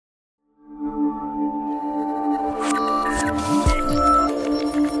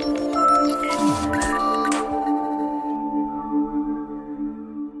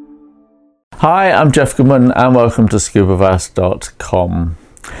Hi, I'm Jeff Goodman and welcome to ScubaVest.com.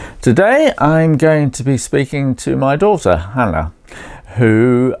 Today I'm going to be speaking to my daughter Hannah,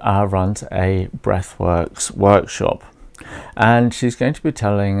 who runs a Breathworks workshop, and she's going to be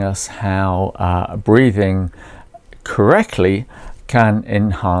telling us how breathing correctly can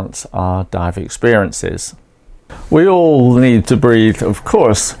enhance our dive experiences. We all need to breathe, of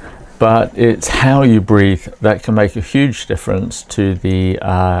course, but it's how you breathe that can make a huge difference to the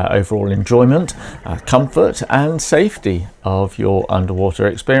overall enjoyment, comfort and safety of your underwater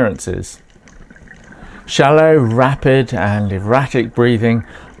experiences. Shallow, rapid and erratic breathing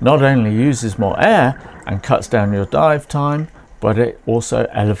not only uses more air and cuts down your dive time, but it also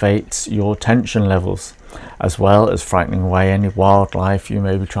elevates your tension levels, as well as frightening away any wildlife you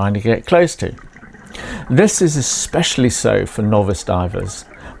may be trying to get close to. This is especially so for novice divers,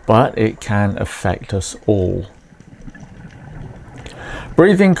 but it can affect us all.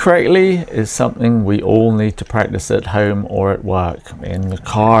 Breathing correctly is something we all need to practice at home or at work, in the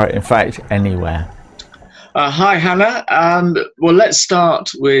car, in fact, anywhere. Hi, Hannah. Well, let's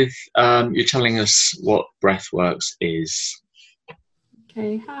start with you telling us what Breathworks is.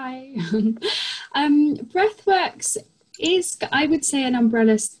 Okay, hi. Breathworks is, I would say, an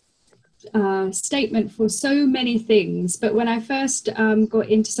umbrella statement for so many things, but when I first got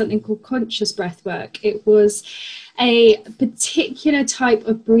into something called conscious breathwork, it was a particular type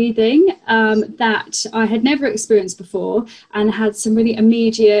of breathing that I had never experienced before and had some really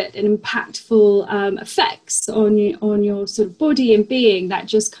immediate and impactful effects on your sort of body and being that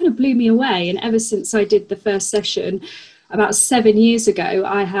just kind of blew me away. And ever since I did the first session about 7 years ago,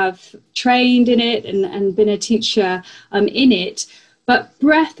 I have trained in it and been a teacher in it. But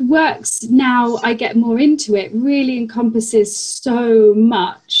Breathworks, now I get more into it, really encompasses so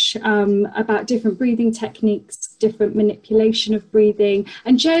much about different breathing techniques, different manipulation of breathing,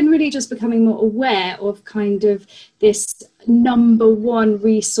 and generally just becoming more aware of kind of this number one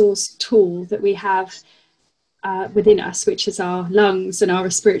resource tool that we have within us, which is our lungs and our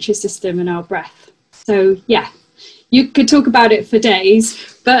respiratory system and our breath. So yeah, you could talk about it for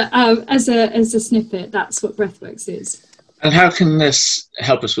days, but as a snippet, that's what Breathworks is. And how can this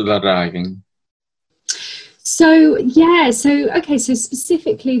help us with our diving? So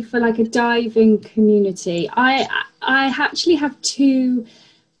specifically for like a diving community, I actually have two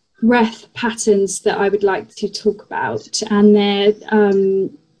breath patterns that I would like to talk about, and they're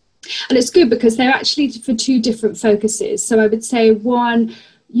and it's good because they're actually for two different focuses. So I would say one,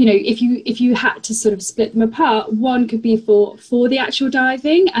 you know, if you had to sort of split them apart, one could be for the actual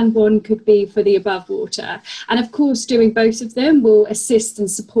diving and one could be for the above water. And of course, doing both of them will assist and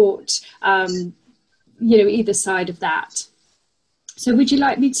support, either side of that. So would you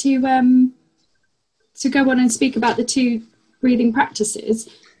like me to go on and speak about the two breathing practices?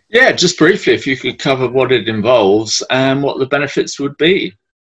 Yeah, just briefly, if you could cover what it involves and what the benefits would be.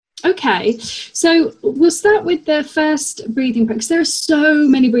 Okay, so we'll start with the first breathing practice. There are so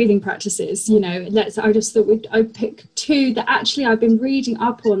many breathing practices, you know. I just thought I'd pick two that actually I've been reading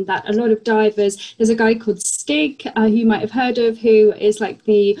up on that a lot of divers. There's a guy called Stig, who you might have heard of, who is like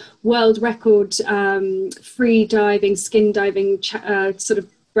the world record free diving, skin diving sort of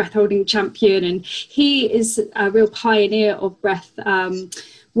breath holding champion, and he is a real pioneer of breath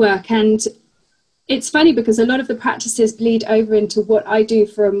work. And it's funny because a lot of the practices bleed over into what I do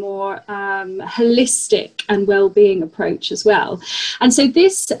for a more holistic and well-being approach as well. And so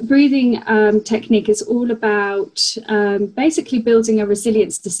this breathing technique is all about basically building a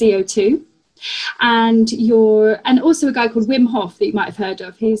resilience to CO2. And also a guy called Wim Hof that you might have heard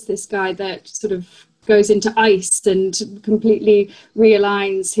of. He's this guy that sort of goes into ice and completely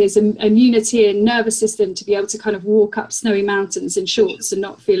realigns his immunity and nervous system to be able to kind of walk up snowy mountains in shorts and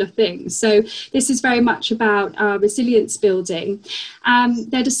not feel a thing. So this is very much about resilience building.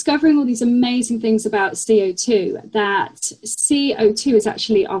 They're discovering all these amazing things about CO2, that CO2 is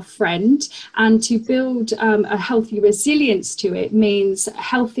actually our friend, and to build a healthy resilience to it means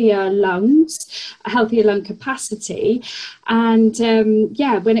healthier lungs, a healthier lung capacity. And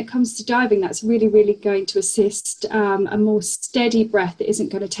when it comes to diving, that's really, really going to assist a more steady breath that isn't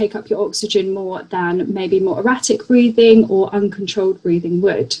going to take up your oxygen more than maybe more erratic breathing or uncontrolled breathing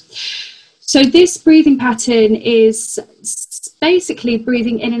would. So this breathing pattern is basically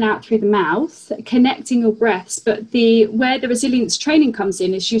breathing in and out through the mouth, connecting your breaths. But where the resilience training comes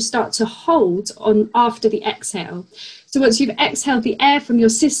in is you start to hold on after the exhale. So once you've exhaled the air from your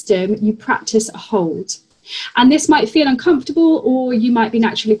system, you practice a hold. And this might feel uncomfortable, or you might be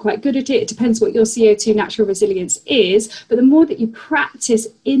naturally quite good at it. It depends what your CO2 natural resilience is. But the more that you practice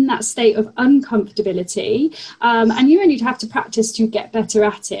in that state of uncomfortability, and you only have to practice to get better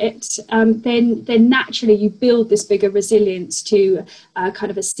at it, then naturally you build this bigger resilience to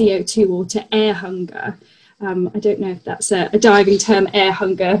kind of a CO2 or to air hunger. I don't know if that's a diving term, air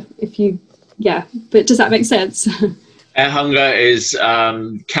hunger, but does that make sense? Air hunger is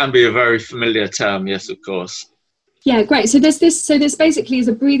can be a very familiar term, yes, of course. Yeah, great. So there's basically is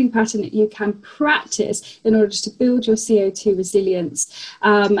a breathing pattern that you can practice in order to build your CO2 resilience,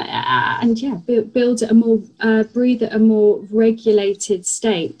 build a more breathe at a more regulated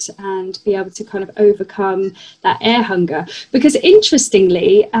state and be able to kind of overcome that air hunger. Because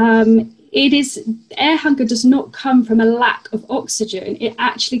interestingly, air hunger does not come from a lack of oxygen. It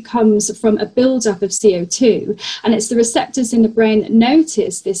actually comes from a buildup of CO2, and it's the receptors in the brain that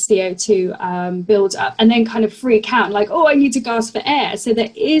notice this CO2 build up and then kind of freak out, like, oh, I need to gasp for air. So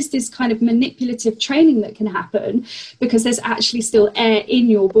there is this kind of manipulative training that can happen because there's actually still air in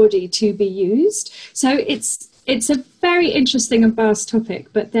your body to be used. So it's a very interesting and vast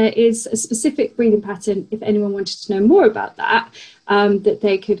topic, but there is a specific breathing pattern, if anyone wanted to know more about that, that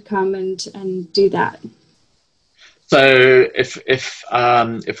they could come and do that. So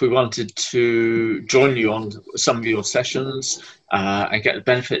if we wanted to join you on some of your sessions and get the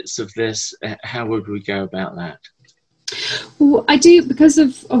benefits of this, how would we go about that? Well, I do, because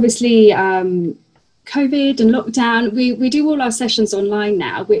of obviously COVID and lockdown, we do all our sessions online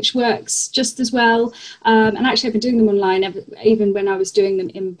now, which works just as well. And actually, I've been doing them online even when I was doing them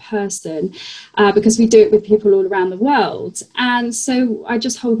in person, because we do it with people all around the world. And so I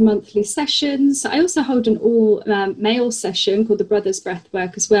just hold monthly sessions. I also hold an all male session called the Brothers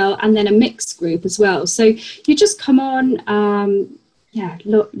Breathwork as well, and then a mixed group as well. So you just come on,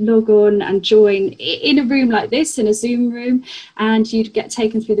 log on and join in a room like this, in a Zoom room, and you'd get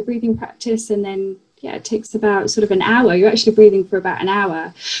taken through the breathing practice, and then it takes about sort of an hour. You're actually breathing for about an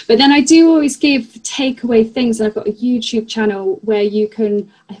hour. But then I do always give takeaway things, and I've got a YouTube channel where I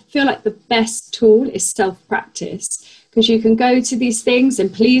feel like the best tool is self-practice, because you can go to these things,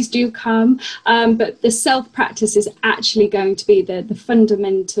 and please do come, but the self-practice is actually going to be the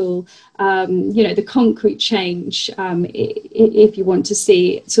fundamental, the concrete change, if you want to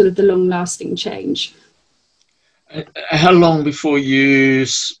see sort of the long-lasting change. How long before you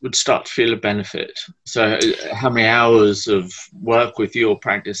would start to feel a benefit? So how many hours of work with your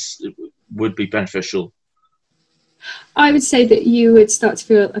practice would be beneficial? I would say that you would start to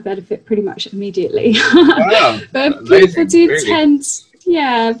feel a benefit pretty much immediately. Wow, but amazing,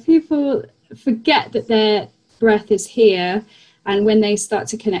 people forget that their breath is here. And when they start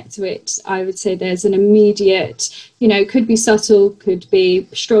to connect to it, I would say there's an immediate, could be subtle, could be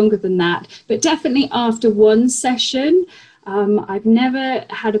stronger than that. But definitely after one session, I've never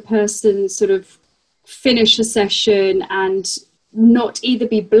had a person sort of finish a session and not either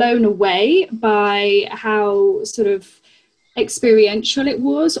be blown away by how sort of experiential it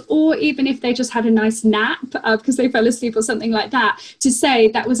was, or even if they just had a nice nap because they fell asleep or something like that, to say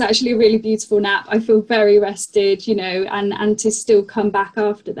that was actually a really beautiful nap, I feel very rested, and to still come back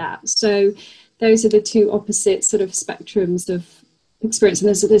after that. So those are the two opposite sort of spectrums of experience,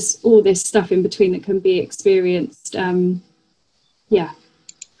 and there's all this stuff in between that can be experienced. Hannah,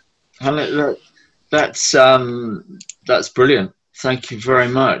 that's brilliant. Thank you very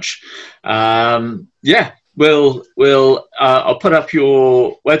much. I'll put up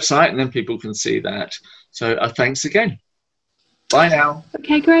your website, and then people can see that. So thanks again. Bye now.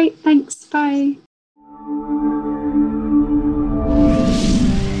 Okay, great. Thanks. Bye.